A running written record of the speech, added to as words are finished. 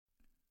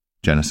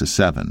Genesis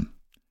 7.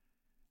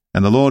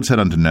 And the Lord said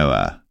unto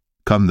Noah,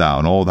 Come thou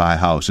and all thy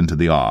house into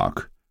the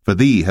ark, for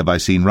thee have I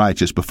seen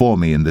righteous before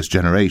me in this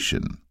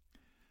generation.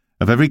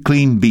 Of every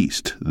clean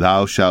beast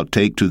thou shalt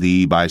take to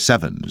thee by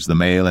sevens, the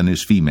male and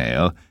his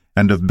female,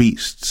 and of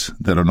beasts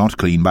that are not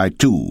clean by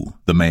two,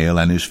 the male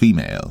and his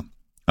female.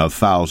 Of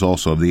fowls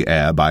also of the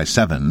air by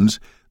sevens,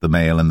 the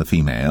male and the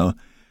female,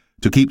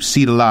 to keep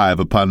seed alive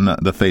upon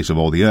the face of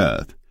all the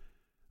earth.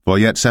 For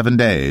yet 7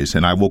 days,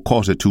 and I will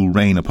cause it to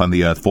rain upon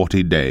the earth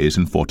 40 days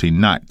and 14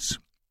 nights.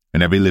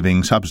 And every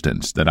living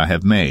substance that I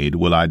have made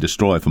will I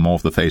destroy from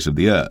off the face of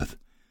the earth.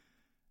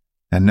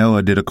 And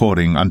Noah did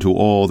according unto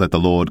all that the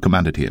Lord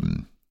commanded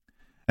him.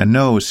 And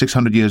Noah was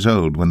 600 years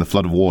old when the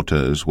flood of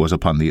waters was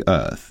upon the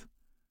earth.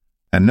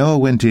 And Noah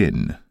went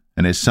in,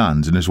 and his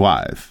sons and his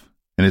wife,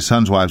 and his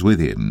sons' wives with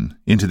him,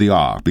 into the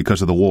ark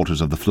because of the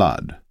waters of the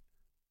flood,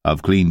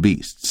 of clean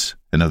beasts,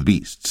 and of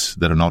beasts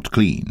that are not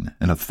clean,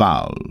 and of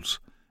fowls,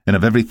 and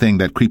of everything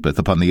that creepeth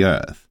upon the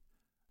earth.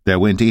 There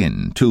went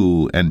in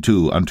 2 and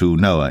 2 unto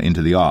Noah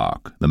into the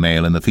ark, the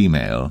male and the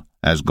female,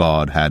 as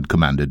God had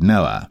commanded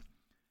Noah.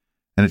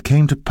 And it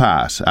came to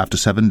pass after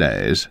 7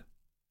 days,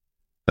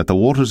 that the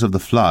waters of the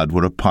flood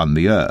were upon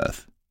the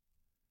earth.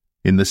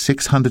 In the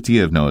 600th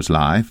year of Noah's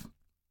life,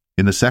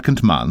 in the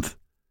 2nd month,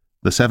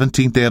 the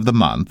 17th day of the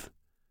month,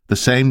 the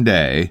same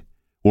day,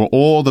 were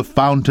all the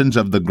fountains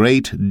of the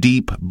great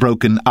deep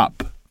broken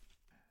up.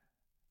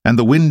 And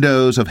the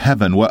windows of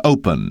heaven were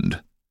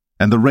opened,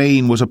 and the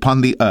rain was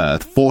upon the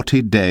earth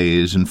 40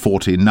 days and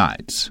 40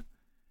 nights.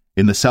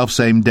 In the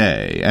selfsame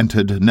day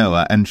entered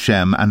Noah and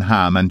Shem and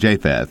Ham and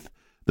Japheth,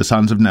 the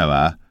sons of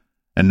Noah,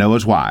 and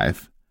Noah's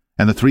wife,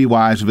 and the 3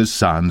 wives of his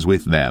sons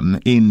with them,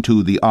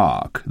 into the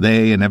ark,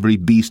 they and every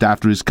beast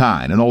after his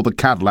kind, and all the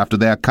cattle after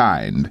their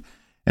kind,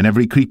 and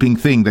every creeping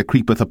thing that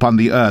creepeth upon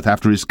the earth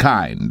after his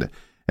kind,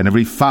 and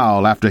every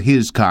fowl after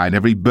his kind,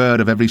 every bird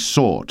of every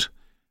sort.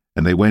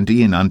 And they went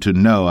in unto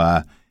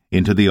Noah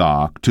into the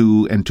ark,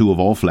 2 and 2 of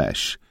all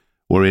flesh,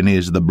 wherein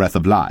is the breath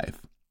of life.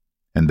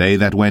 And they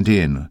that went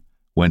in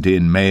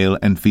male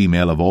and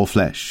female of all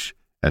flesh,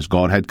 as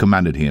God had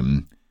commanded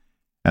him.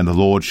 And the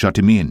Lord shut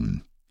him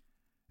in.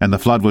 And the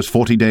flood was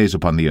 40 days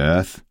upon the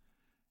earth,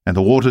 and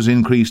the waters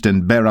increased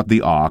and bare up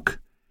the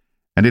ark,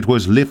 and it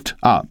was lift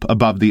up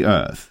above the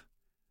earth.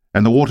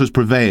 And the waters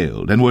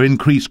prevailed, and were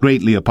increased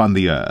greatly upon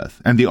the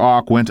earth, and the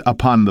ark went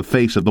upon the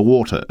face of the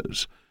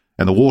waters.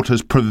 And the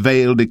waters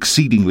prevailed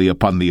exceedingly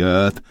upon the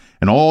earth,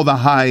 and all the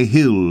high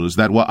hills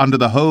that were under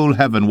the whole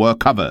heaven were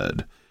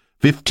covered.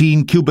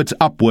 15 cubits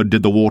upward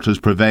did the waters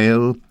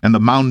prevail, and the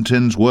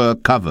mountains were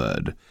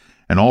covered.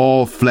 And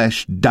all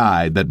flesh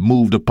died that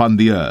moved upon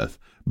the earth,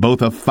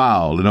 both of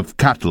fowl, and of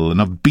cattle, and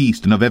of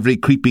beast, and of every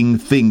creeping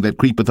thing that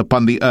creepeth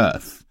upon the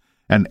earth.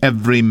 And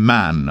every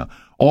man,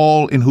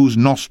 all in whose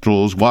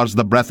nostrils was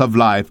the breath of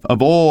life,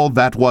 of all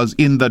that was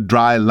in the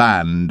dry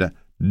land,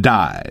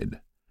 died.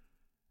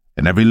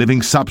 And every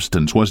living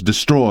substance was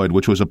destroyed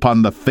which was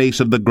upon the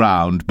face of the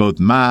ground, both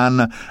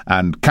man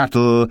and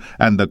cattle,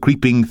 and the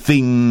creeping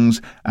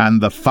things,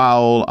 and the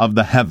fowl of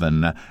the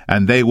heaven,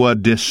 and they were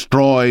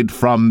destroyed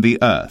from the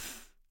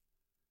earth.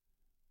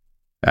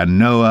 And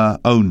Noah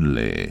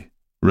only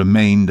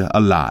remained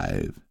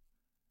alive,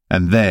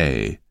 and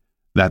they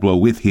that were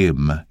with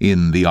him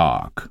in the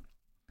ark.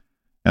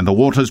 And the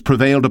waters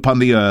prevailed upon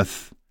the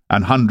earth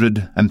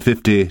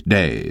 150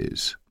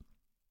 days.